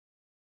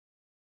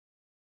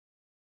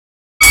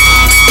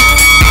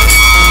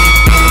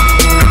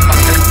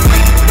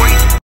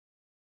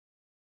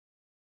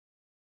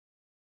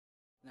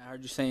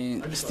heard you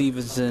saying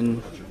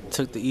Stevenson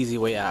took the easy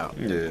way out.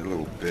 Yeah, a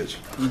little bitch.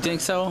 You think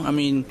so? I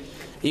mean,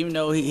 even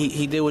though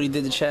he did what he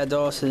did to Chad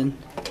Dawson.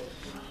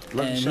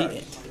 Lucky shot.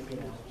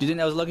 You think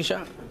that was a lucky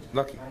shot?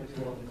 Lucky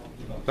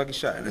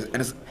shot. And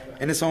it's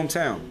in his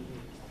hometown.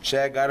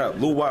 Chad got up.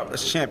 Lou Wop,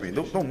 that's champion.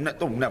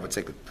 Don't never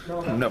take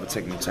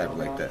no type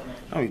like that.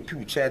 I mean,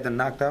 people Chad done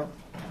knocked out.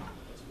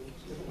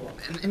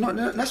 And, you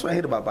know, that's what I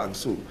hate about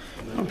boxing too.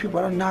 You know, people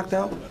I done knocked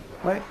out,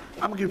 right?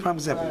 I'm gonna give you a prime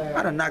example.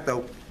 I done knocked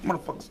out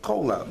motherfuckers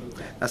Cole out.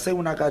 Now say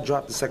when I got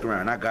dropped the second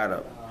round, I got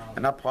up,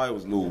 and I probably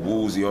was a little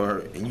woozy or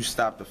hurt, and you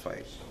stopped the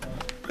fight.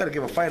 You gotta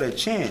give a fighter a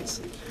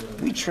chance.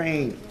 We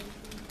trained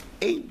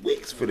 8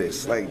 weeks for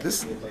this. Like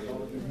this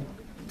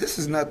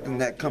is nothing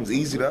that comes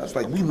easy to us.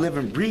 Like we live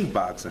and breathe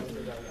boxing.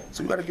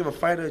 So you gotta give a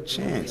fighter a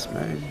chance,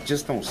 man.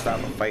 Just don't stop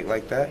a fight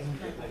like that.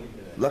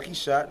 Lucky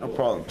shot, no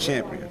problem.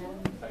 Champion.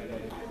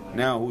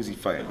 Now who's he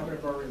fighting?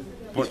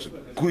 Bunch of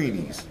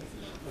Queenies.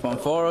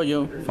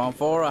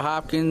 Fonfora,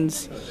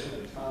 Hopkins,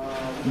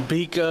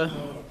 Bika,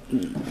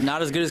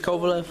 not as good as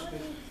Kovalev?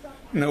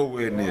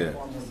 Nowhere near.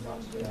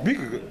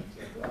 Bika,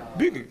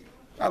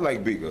 I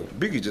like Bika.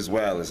 Bika just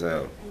wild as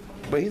hell.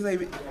 But he's not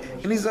even,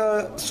 and he's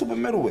a super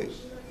middleweight,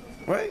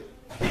 right?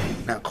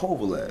 Now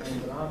Kovalev,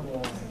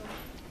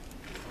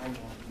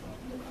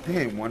 he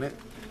ain't won it.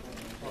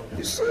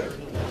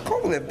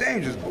 Kovalev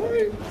dangerous,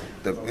 boy.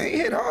 He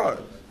hit hard.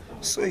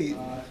 So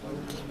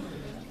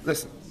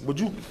listen, would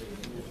you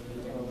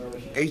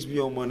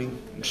HBO money,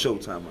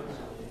 Showtime money?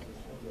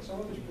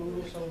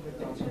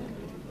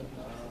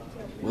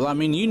 Well, I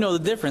mean, you know the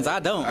difference. I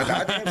don't.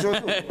 I damn sure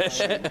do.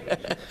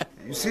 Shit.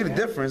 You see the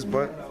difference,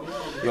 but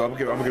yo, I'm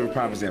gonna give a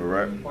prime example,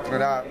 right?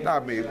 And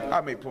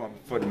I may put my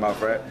foot in my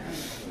mouth, right?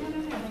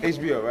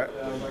 HBO, right?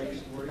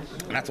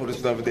 And I told this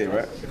the other day,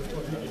 right?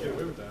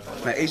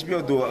 Now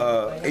HBO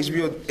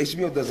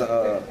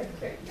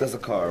does a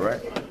card,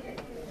 right?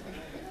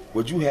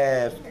 Would you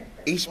have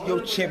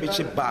HBO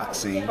Championship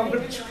Boxing and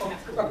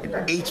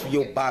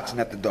HBO Boxing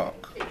After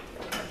Dark?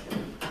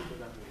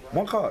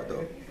 One card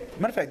though.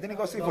 Matter of fact, then he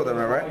go see for them,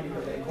 right?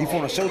 He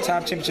fought on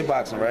Showtime Championship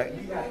Boxing, right?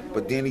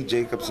 But Danny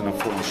Jacobson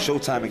fought on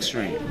Showtime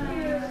Extreme.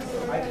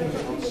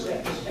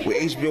 Will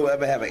HBO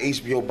ever have an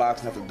HBO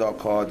Boxing After Dark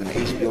card and an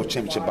HBO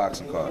Championship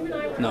Boxing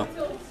card? No.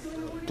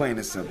 Plain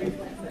and simple.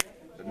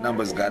 The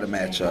numbers got to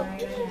match up.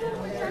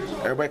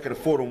 Everybody could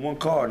afford on one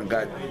card and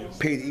got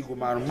paid the equal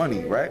amount of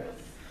money, right?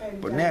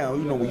 But now,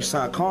 you know, when you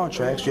sign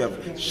contracts, you have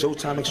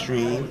Showtime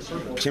Extreme,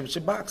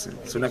 Championship Boxing.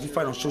 So now if you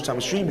fight on Showtime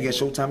Extreme, you get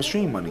Showtime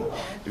Extreme money.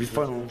 If you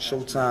fight on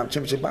Showtime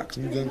Championship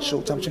Boxing, you get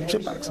Showtime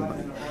Championship Boxing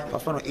money. If I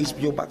fight on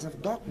HBO Boxing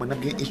After Dark money,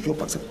 I'm getting HBO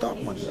Boxing After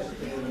Dark money.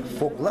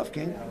 For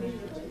Golovkin,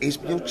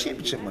 HBO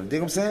Championship money. Dig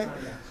what I'm saying?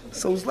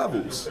 So it's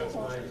levels.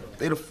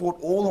 They'd have fought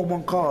all on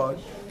one card,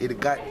 it'd have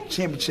got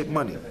championship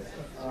money.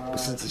 But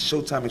since it's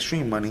Showtime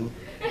Extreme money,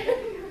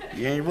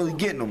 you ain't really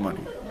getting no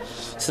money.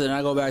 So then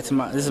I go back to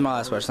this is my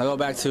last question. I go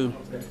back to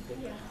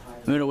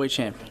middleweight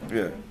champion.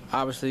 Yeah.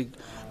 Obviously,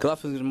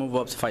 Golovkin's going to move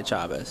up to fight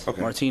Chavez.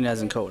 Okay.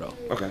 Martinez and Cotto.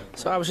 Okay.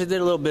 So obviously they're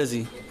a little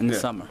busy in the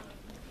summer.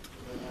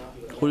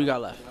 Who do you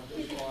got left?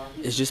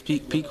 It's just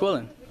Pete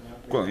Quillen.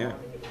 Quillen, yeah.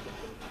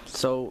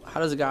 So how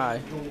does a guy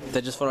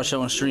that just fought our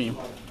show on stream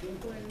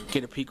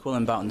get a Pete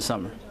Quillen bout in the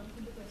summer?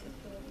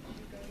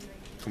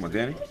 Come on,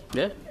 Danny?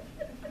 Yeah.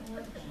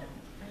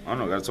 I don't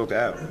know, gotta talk to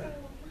Al.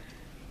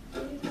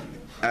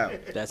 Al.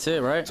 That's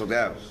it, right? Talk to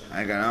Al.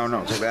 I don't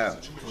know, talk to Al.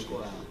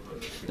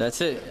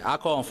 That's it. I'll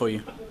call him for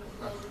you.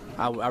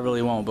 I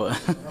really won't, but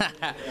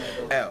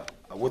Al,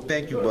 I would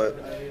thank you, but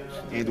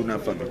you ain't do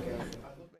nothing for me.